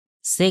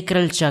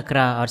Sacral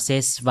chakra or say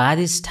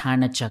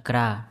Svadhisthana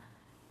chakra,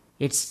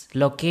 its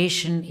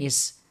location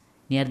is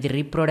near the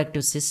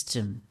reproductive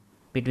system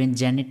between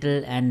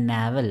genital and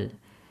navel.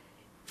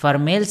 For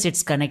males,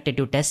 it's connected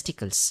to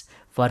testicles.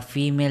 For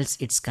females,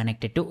 it's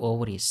connected to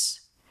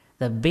ovaries.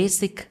 The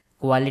basic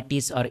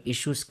qualities or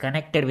issues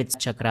connected with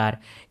chakra are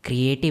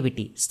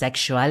creativity,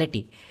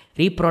 sexuality,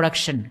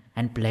 reproduction,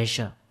 and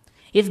pleasure.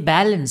 If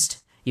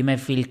balanced, you may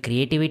feel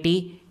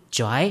creativity,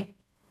 joy,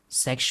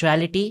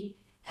 sexuality,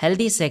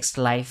 healthy sex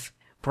life,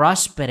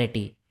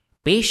 prosperity,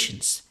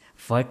 patience,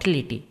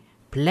 fertility,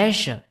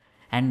 pleasure,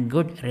 and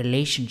good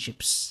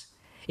relationships.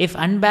 If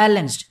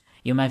unbalanced,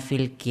 you may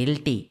feel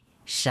guilty,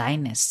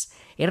 shyness,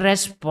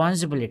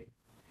 irresponsibility,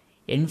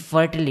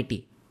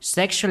 infertility,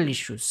 sexual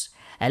issues,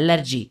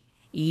 allergy,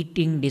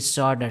 eating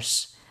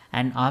disorders,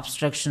 and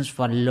obstructions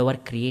for lower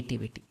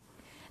creativity.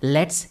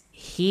 Let's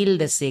heal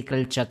the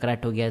sacral chakra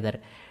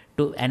together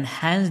to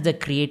enhance the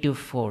creative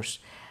force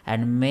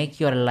and make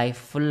your life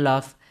full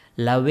of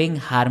loving,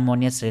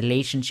 harmonious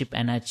relationship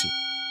energy.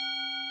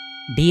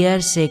 Dear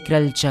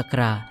sacral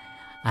chakra,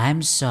 I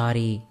am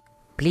sorry.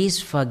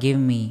 Please forgive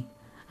me.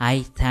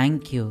 I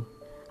thank you.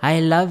 I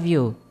love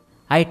you.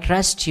 I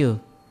trust you.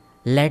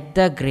 Let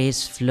the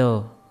grace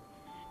flow.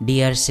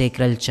 Dear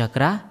sacral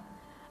chakra,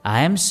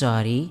 I am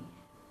sorry.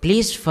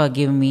 Please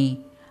forgive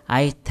me.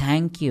 I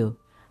thank you.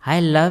 I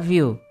love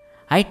you.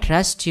 I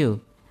trust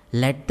you.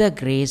 Let the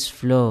grace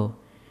flow.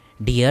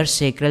 Dear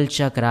sacral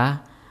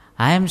chakra,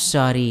 I am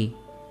sorry.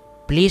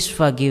 Please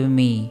forgive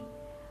me.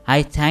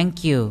 I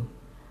thank you.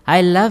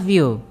 I love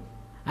you.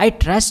 I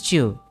trust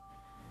you.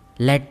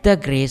 Let the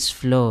grace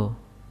flow.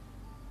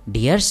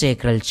 Dear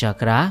sacral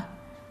chakra,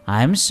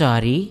 I am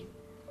sorry.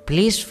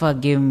 Please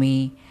forgive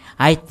me.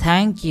 I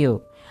thank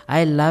you.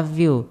 I love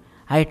you.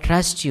 I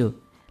trust you.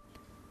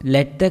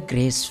 Let the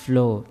grace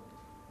flow.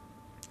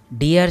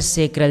 Dear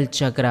sacral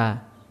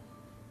chakra,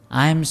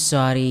 I am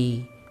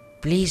sorry.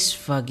 Please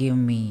forgive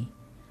me.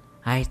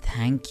 I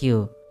thank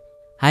you.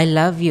 I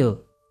love you.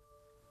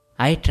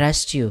 I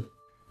trust you.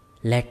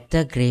 Let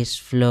the grace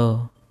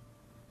flow.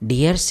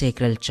 Dear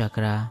sacral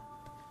chakra,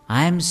 I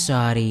am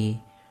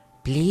sorry.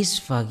 Please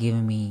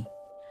forgive me.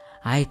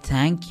 I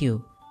thank you.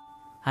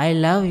 I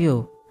love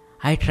you.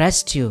 I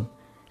trust you.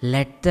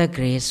 Let the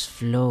grace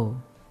flow.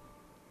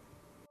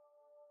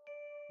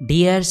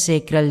 Dear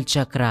sacral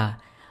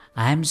chakra,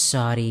 I am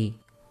sorry.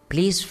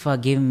 Please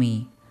forgive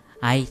me.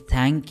 I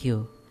thank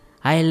you.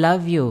 I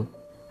love you.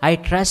 I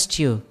trust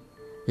you.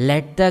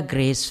 Let the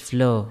grace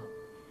flow.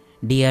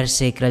 Dear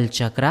sacral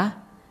chakra,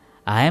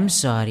 I am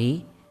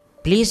sorry.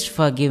 Please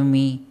forgive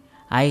me.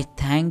 I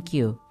thank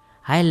you.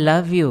 I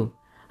love you.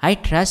 I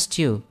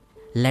trust you.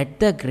 Let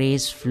the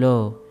grace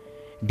flow.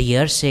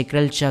 Dear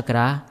sacral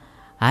chakra,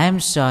 I am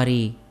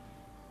sorry.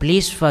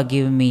 Please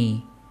forgive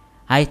me.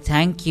 I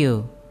thank you.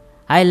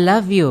 I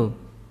love you.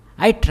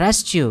 I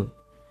trust you.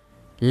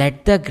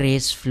 Let the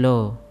grace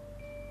flow.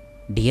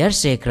 Dear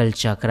sacral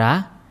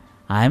chakra,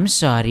 I am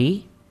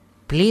sorry.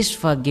 Please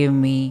forgive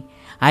me.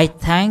 I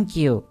thank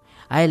you.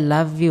 I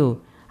love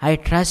you. I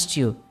trust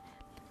you.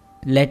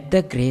 Let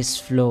the grace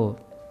flow.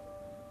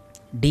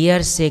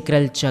 Dear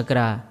sacral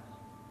chakra,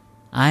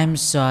 I am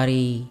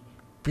sorry.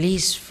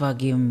 Please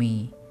forgive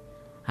me.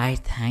 I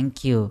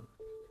thank you.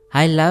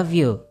 I love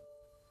you.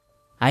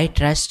 I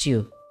trust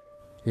you.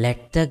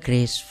 Let the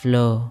grace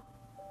flow.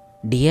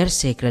 Dear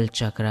sacral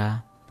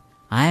chakra,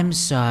 I am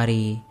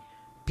sorry.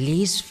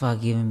 Please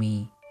forgive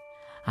me.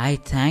 I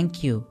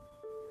thank you.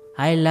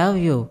 I love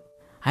you.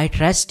 I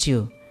trust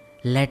you.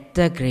 Let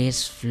the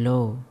grace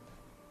flow.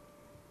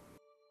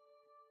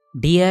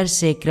 Dear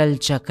sacral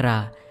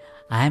chakra,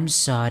 I am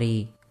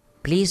sorry.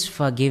 Please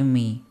forgive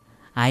me.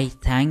 I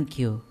thank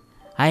you.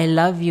 I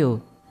love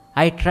you.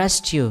 I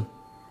trust you.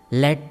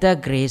 Let the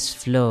grace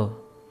flow.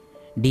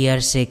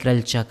 Dear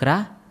sacral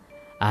chakra,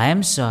 I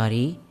am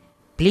sorry.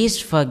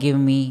 Please forgive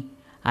me.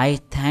 I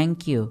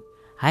thank you.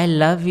 I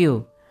love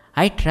you.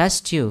 I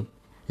trust you.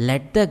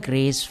 Let the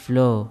grace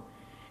flow.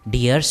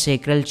 Dear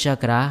sacral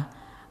chakra,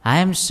 I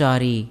am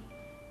sorry.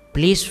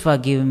 Please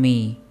forgive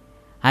me.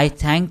 I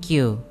thank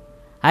you.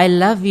 I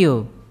love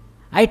you.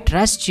 I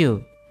trust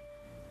you.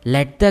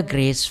 Let the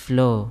grace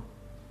flow.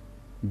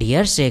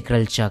 Dear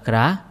sacral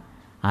chakra,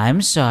 I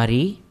am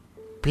sorry.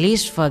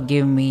 Please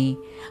forgive me.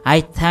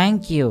 I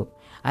thank you.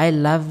 I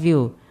love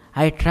you.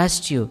 I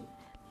trust you.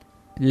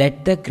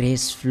 Let the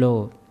grace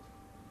flow.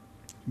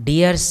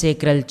 Dear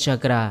sacral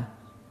chakra,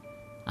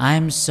 I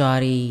am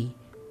sorry.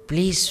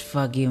 Please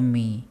forgive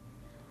me.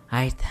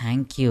 I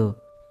thank you.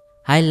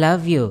 I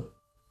love you.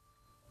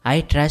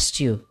 I trust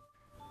you.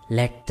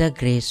 Let the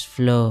grace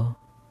flow.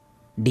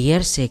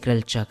 Dear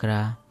sacral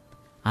chakra,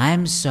 I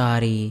am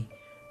sorry.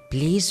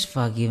 Please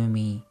forgive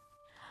me.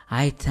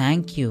 I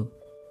thank you.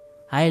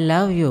 I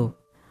love you.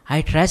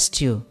 I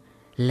trust you.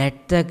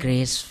 Let the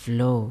grace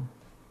flow.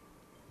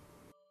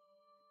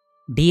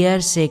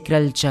 Dear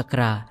sacral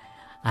chakra,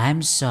 I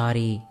am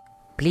sorry.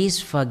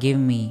 Please forgive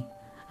me.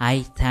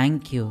 I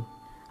thank you.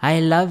 I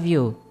love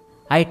you.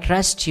 I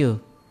trust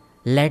you.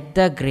 Let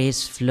the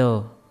grace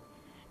flow.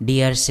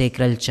 Dear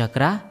sacral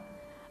chakra,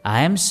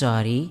 I am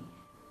sorry.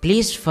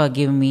 Please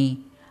forgive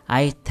me.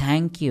 I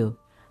thank you.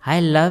 I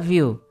love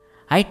you.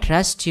 I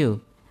trust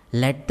you.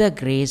 Let the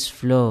grace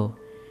flow.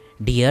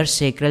 Dear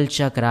Sacral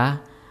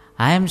Chakra,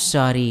 I am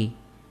sorry.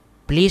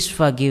 Please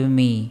forgive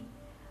me.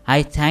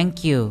 I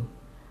thank you.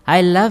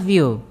 I love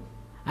you.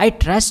 I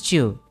trust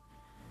you.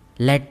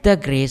 Let the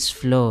grace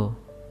flow.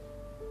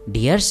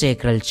 Dear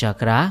Sacral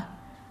Chakra,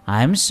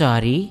 I am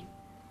sorry.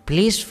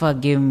 Please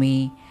forgive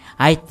me.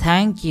 I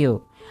thank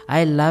you.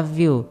 I love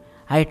you.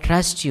 I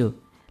trust you.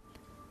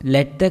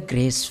 Let the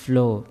grace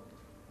flow.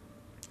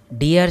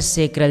 Dear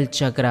Sacral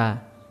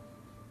Chakra,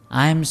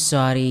 I am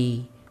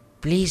sorry.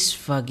 Please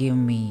forgive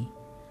me.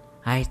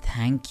 I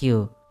thank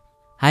you.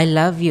 I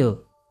love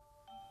you.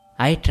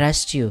 I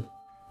trust you.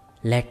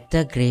 Let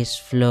the grace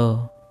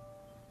flow.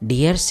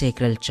 Dear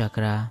Sacral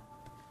Chakra,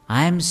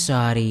 I am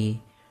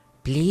sorry.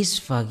 Please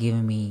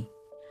forgive me.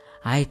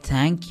 I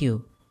thank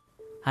you.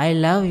 I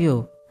love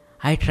you.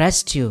 I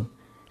trust you.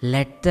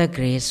 Let the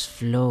grace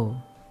flow.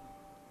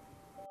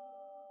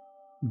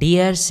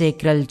 Dear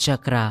Sacral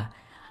Chakra,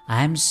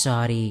 I am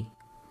sorry.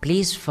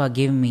 Please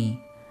forgive me.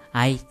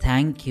 I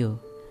thank you.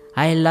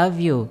 I love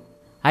you.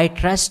 I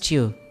trust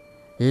you.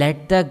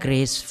 Let the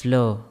grace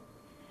flow.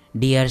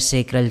 Dear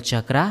Sacral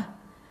Chakra,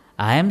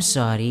 I am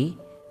sorry.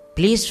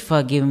 Please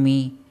forgive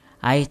me.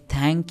 I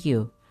thank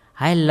you.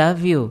 I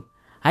love you.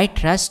 I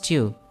trust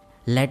you.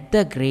 Let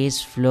the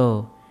grace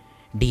flow.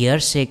 Dear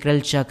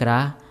Sacral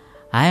Chakra,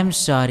 I am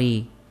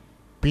sorry.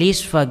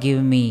 Please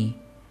forgive me.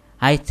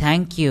 I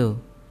thank you.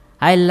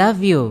 I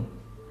love you.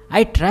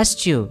 I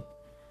trust you.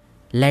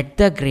 Let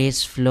the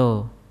grace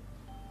flow.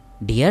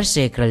 Dear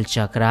Sacral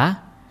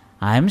Chakra,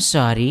 I am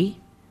sorry.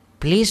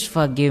 Please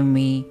forgive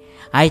me.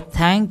 I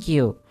thank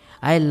you.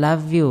 I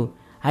love you.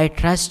 I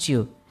trust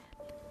you.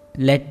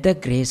 Let the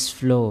grace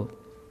flow.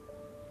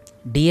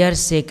 Dear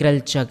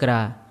Sacral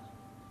Chakra,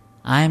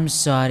 I am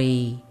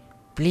sorry.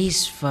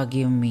 Please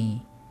forgive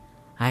me.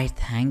 I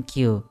thank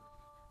you.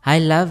 I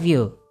love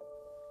you.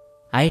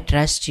 I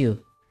trust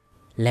you.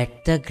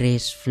 Let the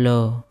grace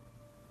flow.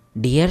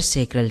 Dear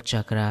Sacral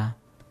Chakra,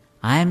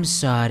 I am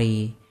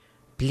sorry.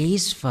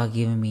 Please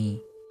forgive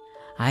me.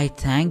 I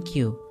thank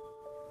you.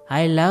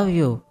 I love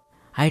you.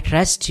 I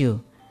trust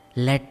you.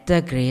 Let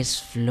the grace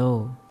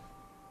flow.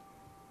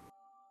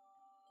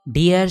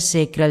 Dear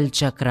Sacral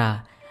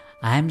Chakra,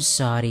 I am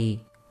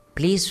sorry.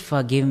 Please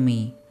forgive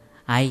me.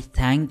 I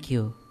thank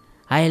you.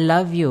 I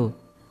love you.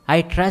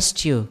 I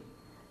trust you.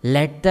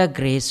 Let the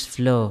grace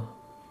flow.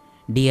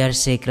 Dear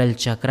Sacral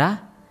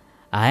Chakra,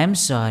 I am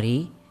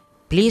sorry.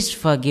 Please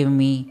forgive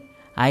me.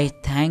 I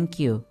thank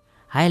you.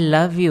 I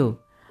love you.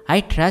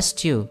 I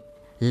trust you.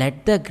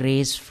 Let the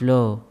grace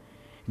flow.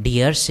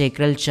 Dear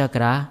Sacral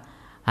Chakra,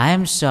 I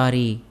am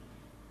sorry.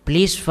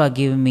 Please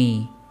forgive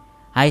me.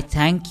 I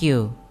thank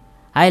you.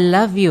 I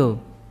love you.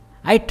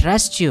 I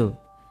trust you.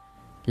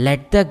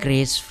 Let the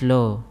grace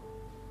flow.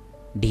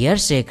 Dear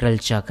Sacral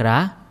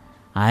Chakra,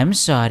 I am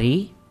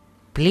sorry.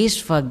 Please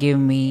forgive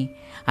me.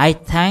 I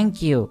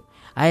thank you.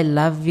 I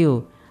love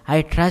you.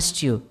 I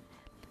trust you.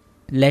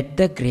 Let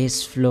the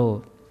grace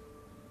flow.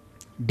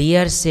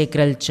 Dear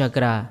Sacral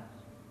Chakra,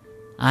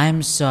 I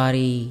am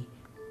sorry.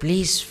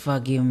 Please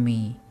forgive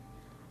me.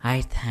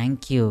 I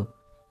thank you.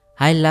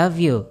 I love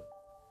you.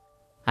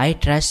 I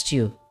trust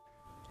you.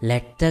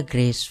 Let the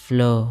grace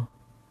flow.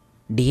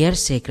 Dear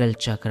Sacral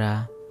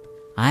Chakra,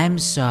 I am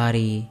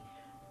sorry.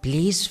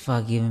 Please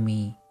forgive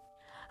me.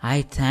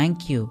 I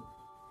thank you.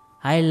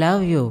 I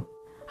love you.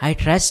 I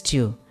trust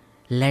you.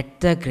 Let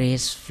the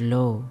grace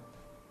flow.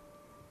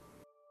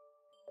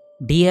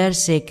 Dear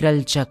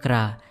Sacral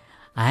Chakra,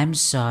 I am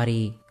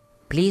sorry.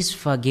 Please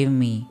forgive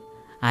me.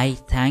 I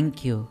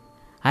thank you.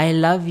 I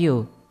love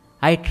you.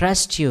 I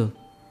trust you.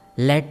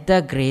 Let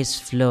the grace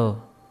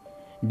flow.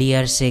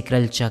 Dear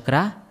Sacral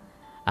Chakra,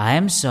 I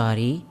am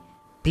sorry.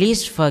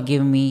 Please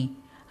forgive me.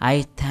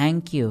 I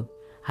thank you.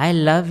 I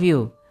love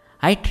you.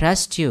 I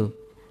trust you.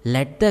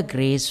 Let the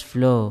grace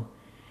flow.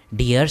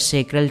 Dear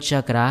Sacral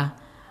Chakra,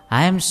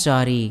 I am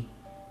sorry.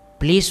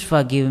 Please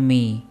forgive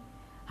me.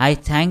 I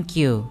thank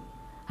you.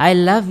 I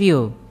love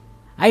you.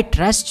 I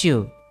trust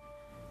you.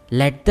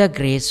 Let the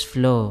grace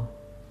flow.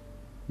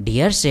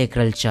 Dear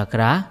Sacral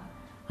Chakra,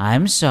 I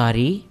am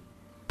sorry.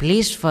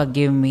 Please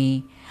forgive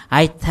me.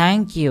 I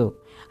thank you.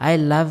 I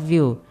love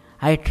you.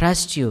 I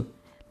trust you.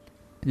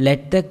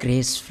 Let the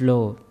grace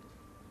flow.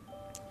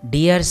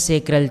 Dear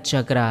Sacral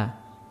Chakra,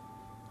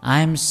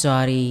 I am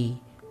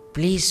sorry.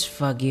 Please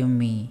forgive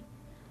me.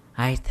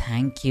 I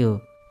thank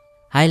you.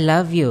 I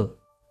love you.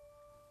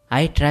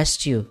 I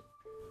trust you.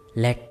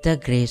 Let the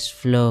grace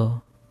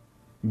flow.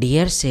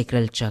 Dear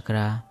Sacral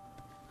Chakra,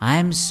 I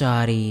am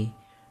sorry.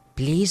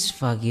 Please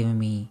forgive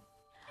me.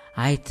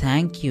 I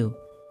thank you.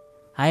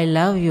 I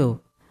love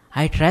you.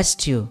 I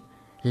trust you.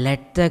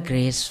 Let the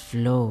grace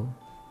flow.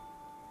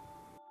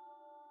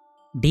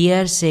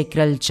 Dear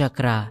Sacral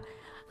Chakra,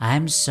 I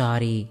am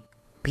sorry.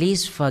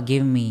 Please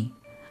forgive me.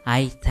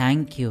 I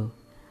thank you.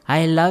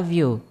 I love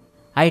you.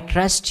 I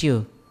trust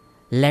you.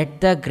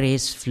 Let the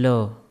grace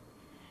flow.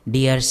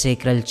 Dear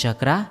Sacral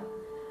Chakra,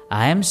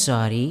 I am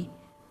sorry.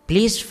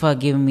 Please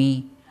forgive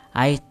me.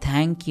 I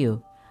thank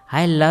you.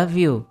 I love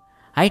you.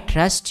 I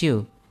trust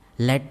you.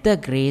 Let the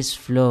grace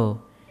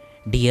flow.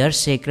 Dear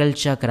Sacral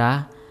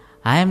Chakra,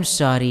 I am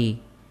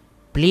sorry.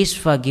 Please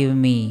forgive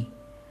me.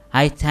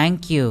 I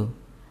thank you.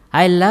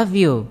 I love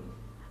you.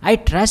 I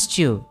trust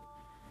you.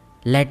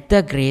 Let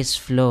the grace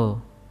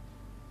flow.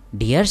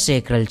 Dear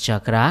Sacral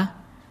Chakra,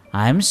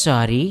 I am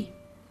sorry.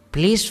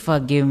 Please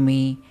forgive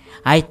me.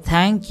 I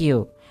thank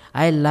you.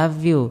 I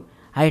love you.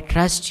 I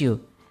trust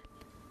you.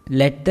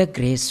 Let the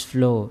grace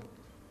flow.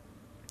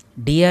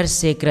 Dear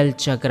Sacral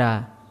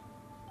Chakra,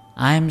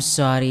 I am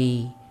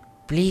sorry.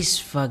 Please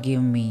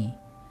forgive me.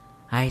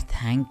 I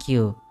thank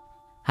you.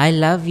 I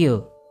love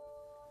you.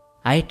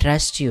 I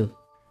trust you.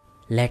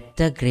 Let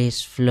the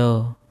grace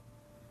flow.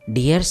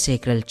 Dear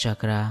Sacral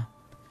Chakra,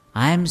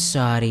 I am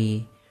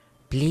sorry.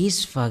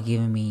 Please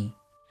forgive me.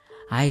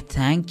 I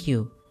thank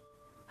you.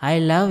 I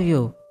love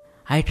you.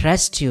 I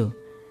trust you.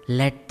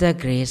 Let the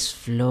grace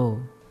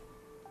flow.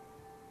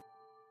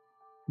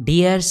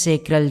 Dear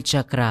Sacral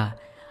Chakra,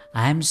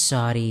 I am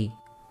sorry.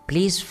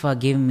 Please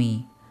forgive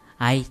me.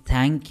 I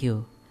thank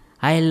you.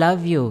 I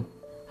love you.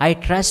 I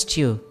trust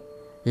you.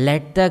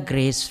 Let the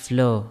grace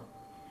flow.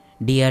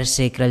 Dear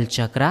Sacral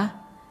Chakra,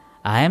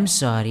 I am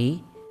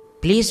sorry.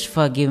 Please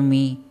forgive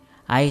me.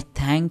 I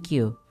thank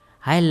you.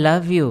 I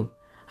love you.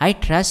 I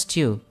trust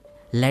you.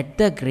 Let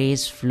the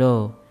grace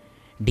flow.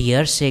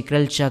 Dear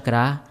Sacral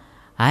Chakra,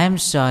 I am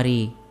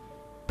sorry.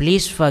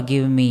 Please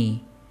forgive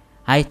me.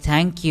 I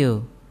thank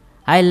you.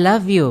 I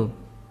love you.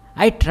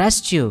 I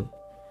trust you.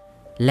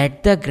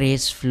 Let the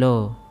grace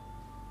flow.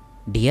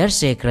 Dear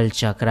Sacral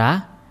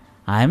Chakra,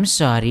 I am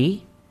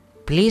sorry.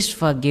 Please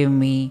forgive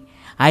me.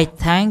 I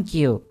thank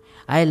you.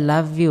 I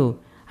love you.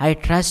 I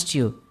trust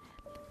you.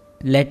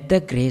 Let the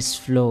grace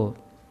flow.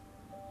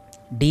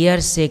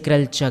 Dear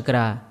Sacral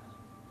Chakra,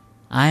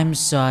 I am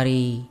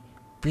sorry.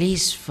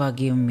 Please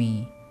forgive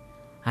me.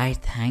 I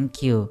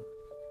thank you.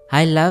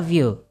 I love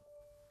you.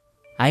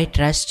 I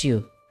trust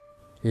you.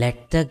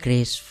 Let the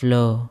grace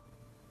flow.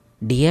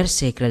 Dear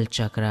Sacral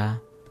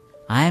Chakra,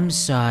 I am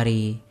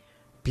sorry.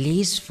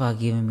 Please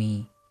forgive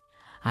me.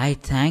 I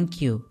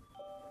thank you.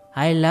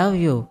 I love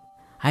you.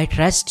 I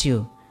trust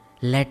you.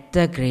 Let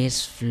the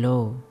grace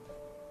flow.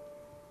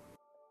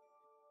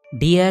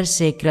 Dear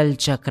Sacral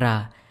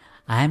Chakra,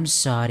 I am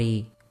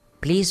sorry.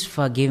 Please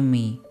forgive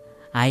me.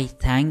 I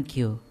thank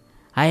you.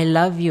 I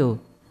love you.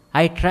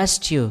 I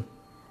trust you.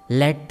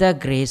 Let the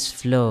grace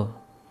flow.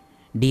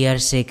 Dear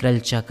Sacral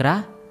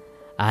Chakra,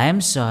 I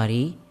am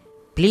sorry.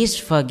 Please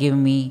forgive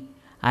me.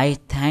 I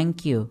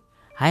thank you.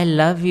 I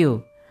love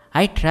you.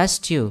 I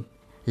trust you.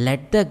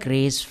 Let the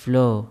grace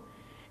flow.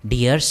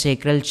 Dear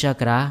Sacral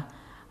Chakra,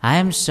 I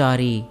am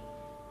sorry.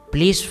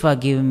 Please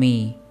forgive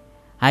me.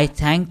 I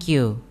thank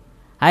you.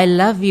 I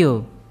love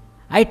you.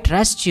 I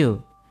trust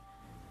you.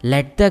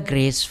 Let the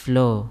grace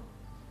flow.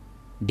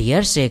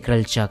 Dear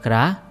Sacral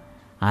Chakra,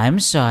 I am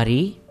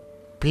sorry.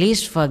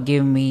 Please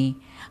forgive me.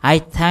 I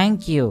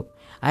thank you.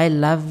 I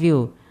love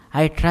you.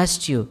 I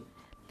trust you.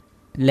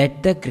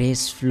 Let the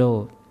grace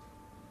flow.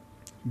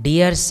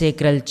 Dear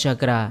Sacral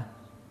Chakra,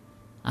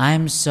 I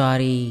am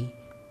sorry.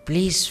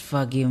 Please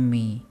forgive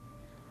me.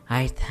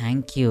 I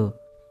thank you.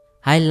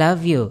 I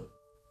love you.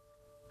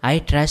 I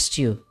trust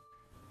you.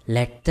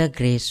 Let the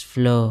grace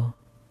flow.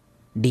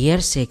 Dear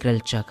Sacral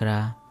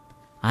Chakra,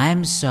 I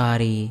am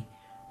sorry.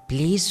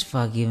 Please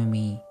forgive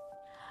me.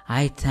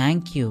 I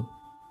thank you.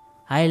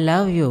 I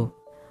love you.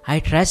 I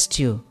trust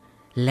you.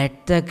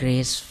 Let the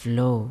grace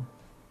flow.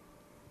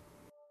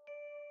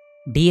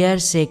 Dear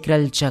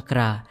Sacral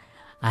Chakra,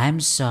 I am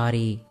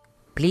sorry.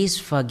 Please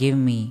forgive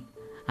me.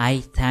 I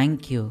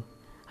thank you.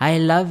 I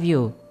love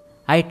you.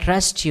 I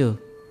trust you.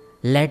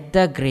 Let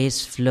the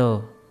grace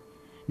flow.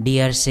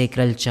 Dear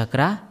Sacral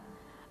Chakra,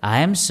 I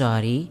am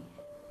sorry.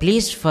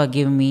 Please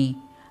forgive me.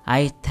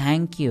 I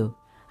thank you.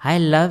 I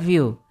love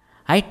you.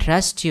 I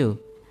trust you.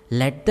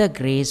 Let the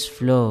grace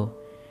flow.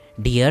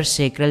 Dear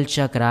Sacral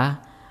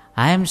Chakra,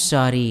 I am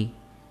sorry.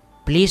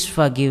 Please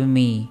forgive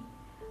me.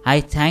 I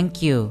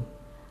thank you.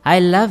 I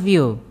love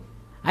you.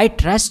 I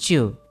trust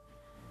you.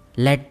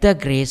 Let the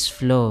grace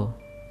flow.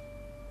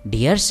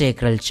 Dear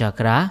Sacral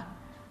Chakra,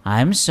 I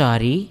am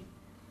sorry.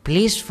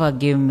 Please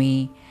forgive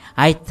me.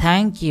 I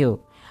thank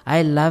you.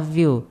 I love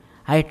you.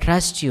 I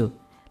trust you.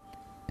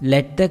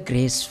 Let the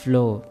grace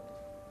flow.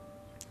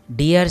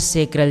 Dear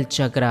Sacral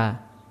Chakra,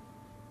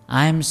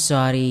 I am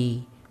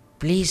sorry.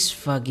 Please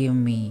forgive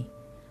me.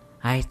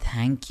 I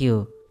thank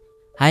you.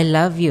 I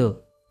love you.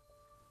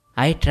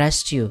 I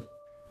trust you.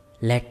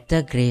 Let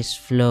the grace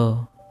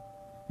flow.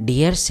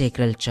 Dear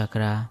Sacral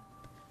Chakra,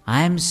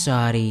 I am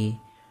sorry.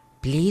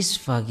 Please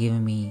forgive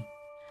me.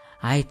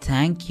 I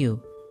thank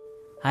you.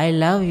 I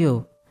love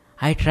you.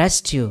 I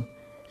trust you.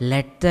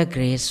 Let the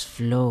grace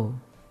flow.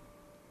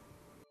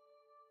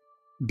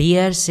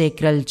 Dear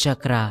Sacral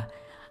Chakra,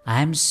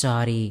 I am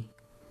sorry.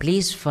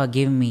 Please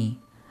forgive me.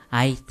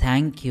 I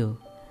thank you.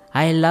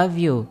 I love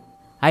you.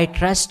 I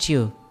trust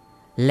you.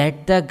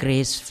 Let the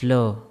grace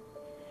flow.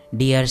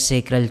 Dear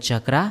Sacral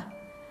Chakra,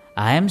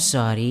 I am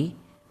sorry.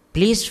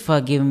 Please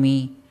forgive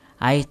me.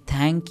 I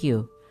thank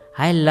you.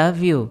 I love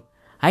you.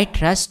 I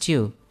trust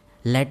you.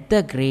 Let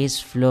the grace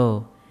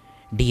flow.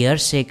 Dear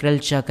Sacral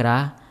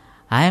Chakra,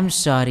 I am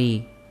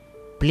sorry.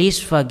 Please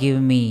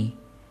forgive me.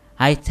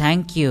 I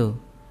thank you.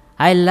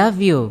 I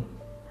love you.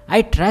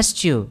 I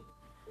trust you.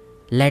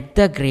 Let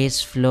the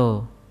grace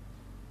flow.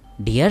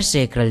 Dear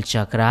Sacral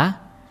Chakra,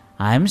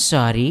 I am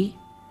sorry.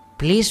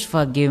 Please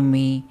forgive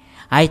me.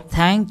 I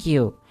thank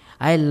you.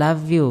 I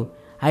love you.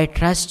 I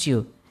trust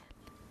you.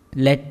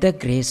 Let the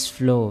grace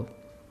flow.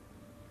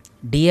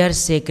 Dear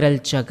Sacral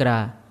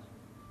Chakra,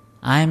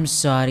 I am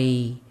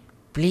sorry.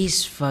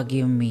 Please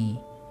forgive me.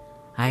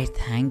 I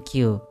thank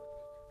you.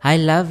 I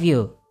love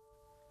you.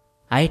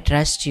 I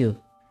trust you.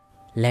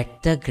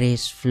 Let the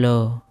grace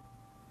flow.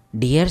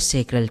 Dear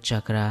Sacral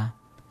Chakra,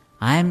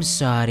 I am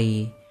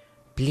sorry.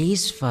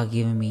 Please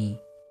forgive me.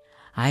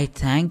 I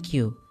thank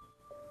you.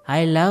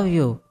 I love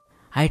you.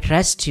 I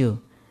trust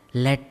you.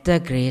 Let the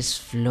grace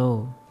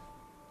flow.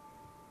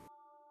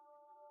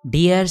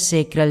 Dear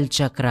Sacral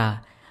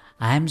Chakra,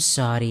 I am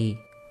sorry.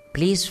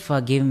 Please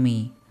forgive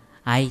me.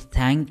 I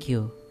thank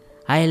you.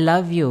 I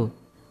love you.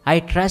 I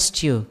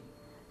trust you.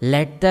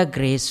 Let the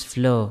grace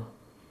flow.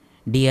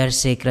 Dear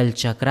Sacral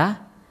Chakra,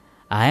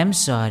 I am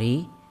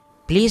sorry.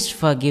 Please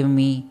forgive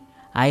me.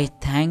 I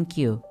thank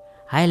you.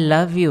 I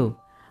love you.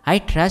 I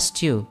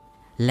trust you.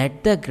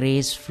 Let the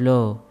grace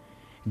flow.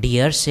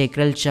 Dear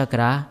Sacral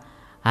Chakra,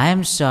 I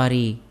am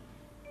sorry.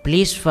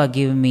 Please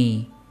forgive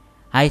me.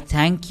 I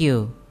thank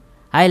you.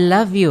 I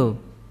love you.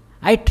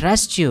 I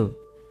trust you.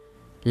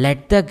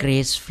 Let the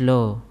grace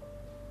flow.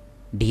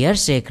 Dear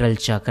Sacral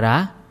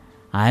Chakra,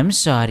 I am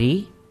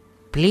sorry.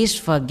 Please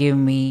forgive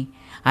me.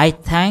 I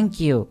thank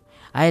you.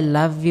 I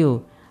love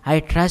you.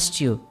 I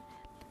trust you.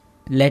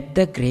 Let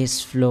the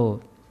grace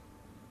flow.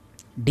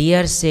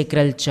 Dear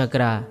Sacral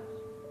Chakra,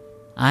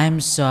 I am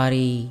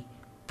sorry.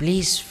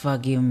 Please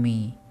forgive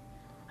me.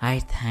 I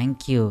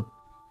thank you.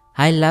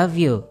 I love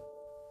you.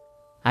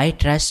 I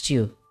trust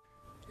you.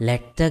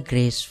 Let the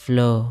grace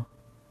flow.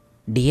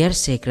 Dear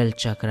Sacral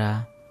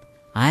Chakra,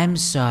 I am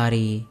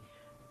sorry.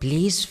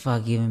 Please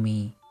forgive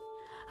me.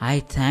 I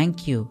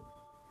thank you.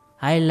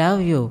 I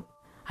love you.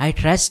 I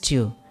trust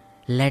you.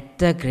 Let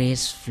the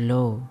grace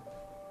flow.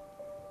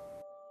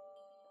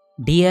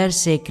 Dear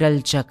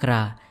Sacral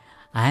Chakra,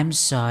 I am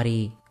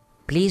sorry.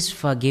 Please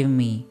forgive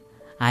me.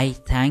 I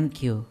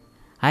thank you.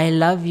 I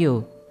love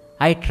you.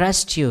 I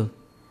trust you.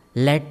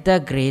 Let the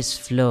grace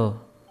flow.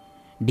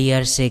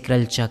 Dear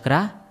Sacral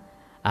Chakra,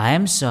 I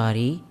am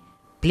sorry.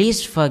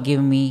 Please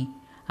forgive me.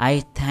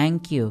 I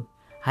thank you.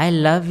 I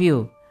love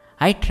you.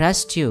 I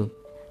trust you.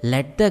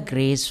 Let the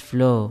grace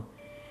flow.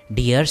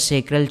 Dear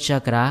Sacral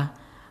Chakra,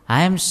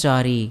 I am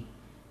sorry.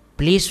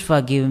 Please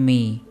forgive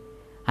me.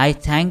 I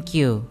thank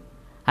you.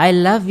 I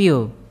love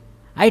you.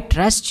 I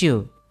trust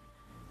you.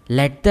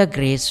 Let the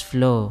grace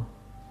flow.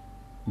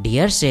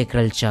 Dear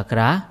Sacral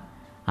Chakra,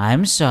 I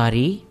am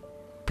sorry.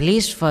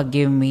 Please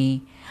forgive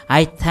me.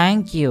 I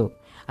thank you.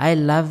 I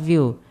love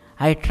you.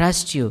 I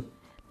trust you.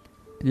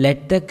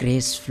 Let the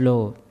grace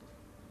flow.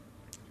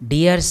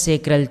 Dear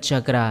Sacral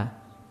Chakra,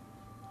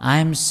 I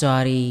am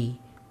sorry.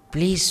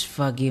 Please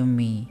forgive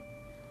me.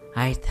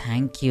 I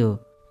thank you.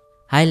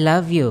 I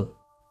love you.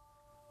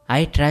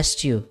 I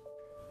trust you.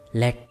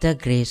 Let the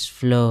grace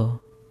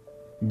flow.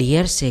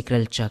 Dear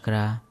Sacral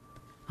Chakra,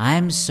 I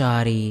am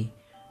sorry.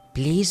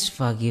 Please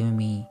forgive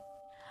me.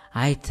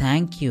 I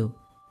thank you.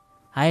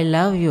 I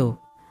love you.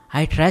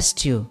 I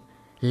trust you.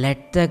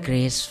 Let the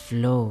grace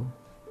flow.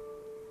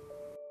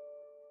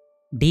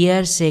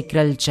 Dear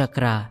Sacral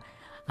Chakra,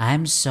 I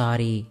am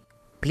sorry.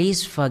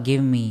 Please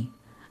forgive me.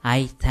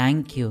 I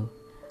thank you.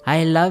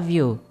 I love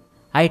you.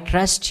 I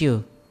trust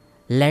you.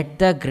 Let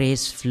the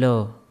grace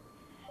flow.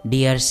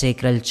 Dear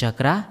Sacral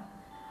Chakra,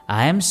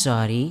 I am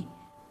sorry.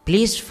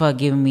 Please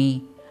forgive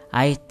me.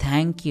 I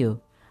thank you.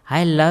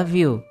 I love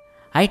you.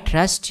 I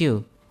trust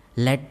you.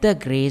 Let the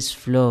grace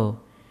flow.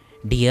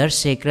 Dear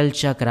Sacral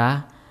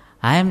Chakra,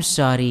 I am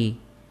sorry.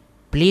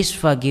 Please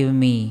forgive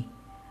me.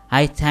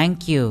 I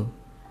thank you.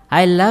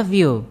 I love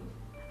you.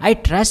 I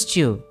trust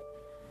you.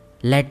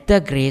 Let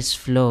the grace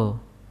flow.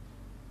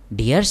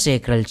 Dear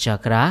Sacral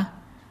Chakra,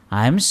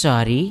 I am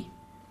sorry.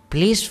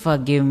 Please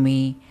forgive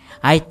me.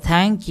 I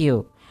thank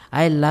you.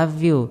 I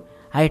love you.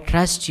 I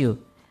trust you.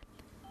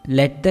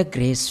 Let the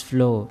grace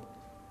flow.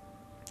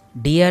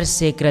 Dear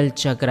Sacral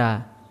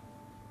Chakra,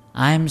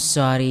 I am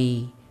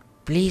sorry.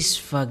 Please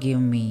forgive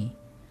me.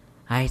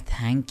 I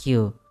thank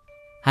you.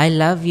 I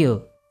love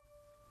you.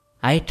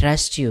 I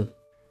trust you.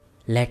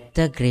 Let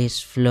the grace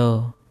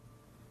flow.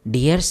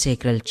 Dear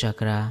Sacral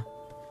Chakra,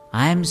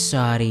 I am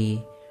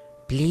sorry.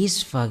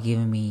 Please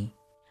forgive me.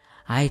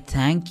 I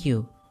thank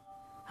you.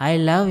 I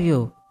love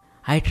you.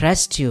 I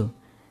trust you.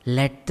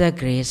 Let the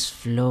grace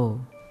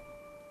flow.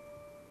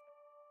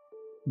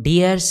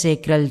 Dear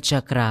Sacral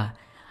Chakra,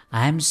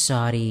 I am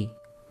sorry.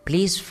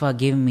 Please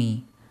forgive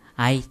me.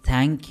 I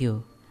thank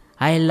you.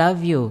 I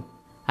love you.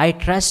 I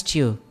trust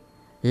you.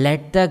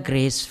 Let the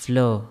grace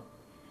flow.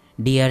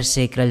 Dear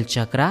Sacral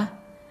Chakra,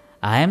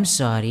 I am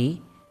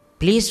sorry.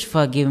 Please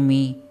forgive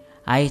me.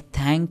 I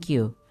thank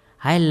you.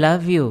 I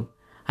love you.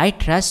 I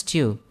trust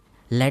you.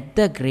 Let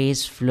the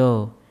grace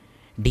flow.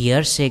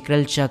 Dear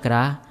sacral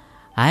chakra,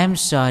 I am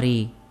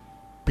sorry.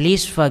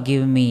 Please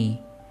forgive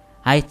me.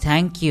 I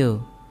thank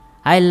you.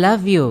 I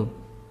love you.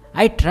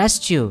 I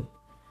trust you.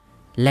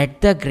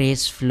 Let the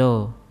grace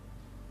flow.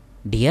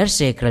 Dear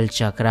sacral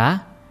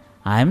chakra,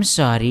 I am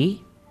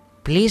sorry.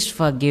 Please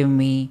forgive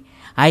me.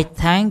 I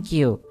thank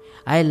you.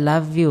 I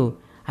love you.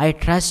 I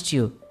trust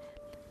you.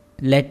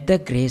 Let the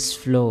grace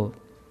flow.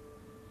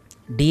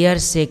 Dear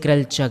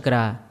sacral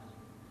chakra,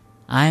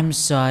 I am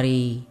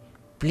sorry.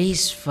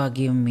 Please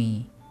forgive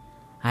me.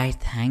 I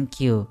thank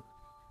you.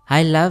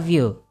 I love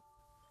you.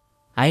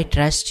 I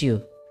trust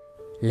you.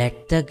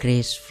 Let the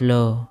grace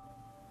flow.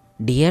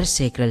 Dear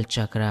sacral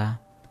chakra,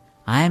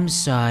 I am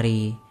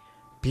sorry.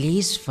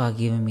 Please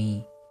forgive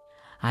me.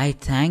 I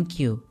thank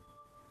you.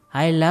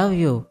 I love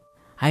you.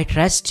 I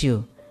trust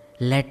you.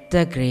 Let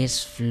the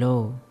grace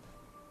flow.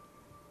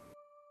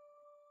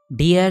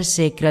 Dear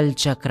sacral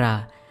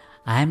chakra,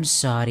 I am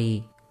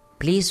sorry.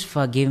 Please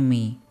forgive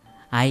me.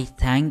 I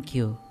thank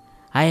you.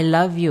 I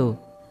love you.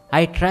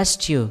 I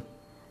trust you.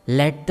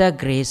 Let the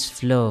grace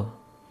flow.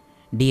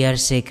 Dear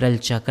sacral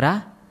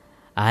chakra,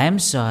 I am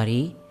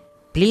sorry.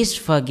 Please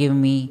forgive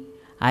me.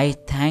 I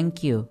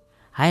thank you.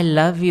 I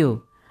love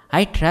you.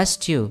 I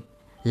trust you.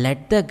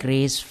 Let the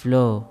grace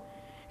flow.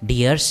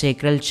 Dear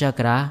sacral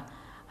chakra,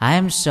 I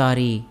am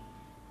sorry.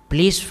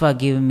 Please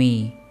forgive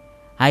me.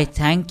 I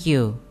thank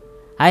you.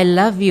 I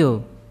love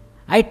you.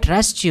 I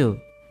trust you.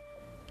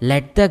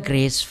 Let the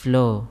grace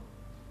flow.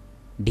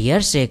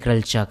 Dear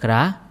sacral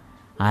chakra,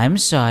 I am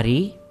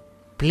sorry.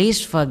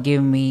 Please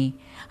forgive me.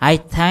 I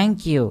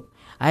thank you.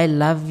 I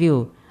love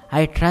you.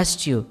 I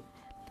trust you.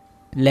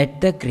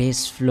 Let the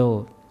grace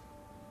flow.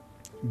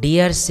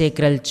 Dear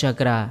sacral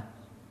chakra,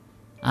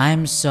 I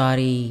am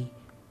sorry.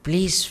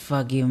 Please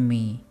forgive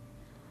me.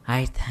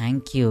 I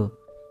thank you.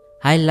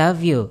 I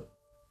love you.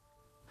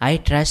 I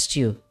trust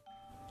you.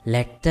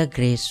 Let the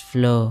grace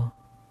flow.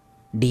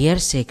 Dear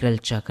sacral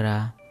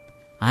chakra,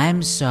 I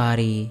am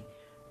sorry.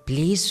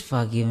 Please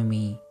forgive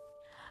me.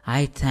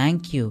 I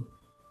thank you.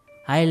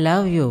 I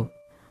love you.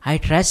 I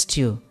trust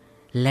you.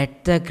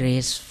 Let the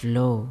grace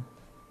flow.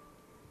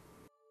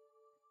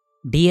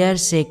 Dear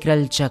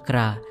sacral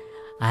chakra,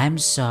 I am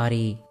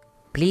sorry.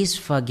 Please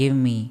forgive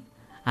me.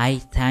 I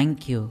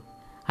thank you.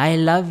 I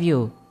love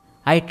you.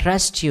 I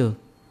trust you.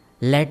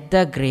 Let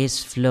the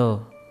grace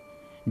flow.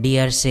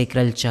 Dear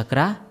sacral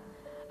chakra,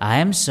 I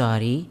am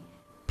sorry.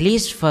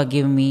 Please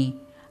forgive me.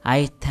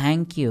 I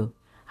thank you.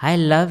 I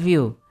love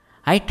you.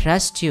 I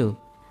trust you.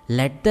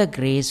 Let the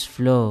grace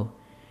flow.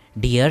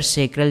 Dear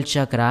sacral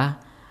chakra,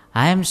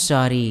 I am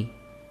sorry.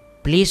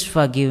 Please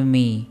forgive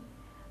me.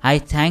 I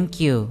thank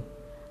you.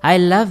 I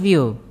love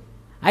you.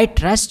 I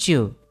trust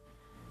you.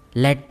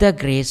 Let the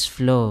grace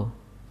flow.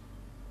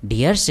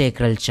 Dear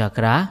sacral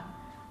chakra,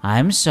 I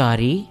am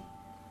sorry.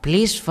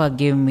 Please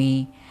forgive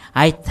me.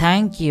 I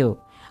thank you.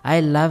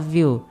 I love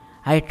you.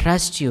 I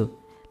trust you.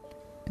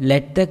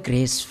 Let the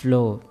grace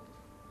flow.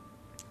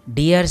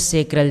 Dear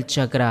sacral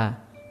chakra,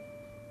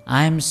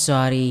 I am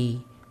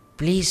sorry.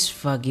 Please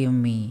forgive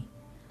me.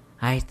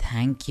 I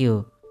thank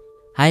you.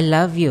 I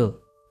love you.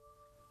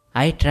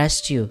 I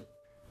trust you.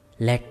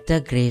 Let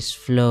the grace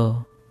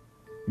flow.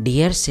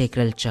 Dear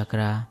sacral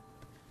chakra,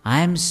 I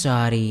am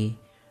sorry.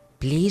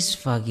 Please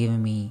forgive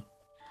me.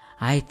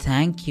 I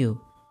thank you.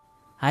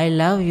 I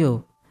love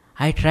you.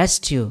 I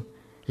trust you.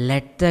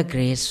 Let the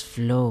grace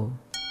flow.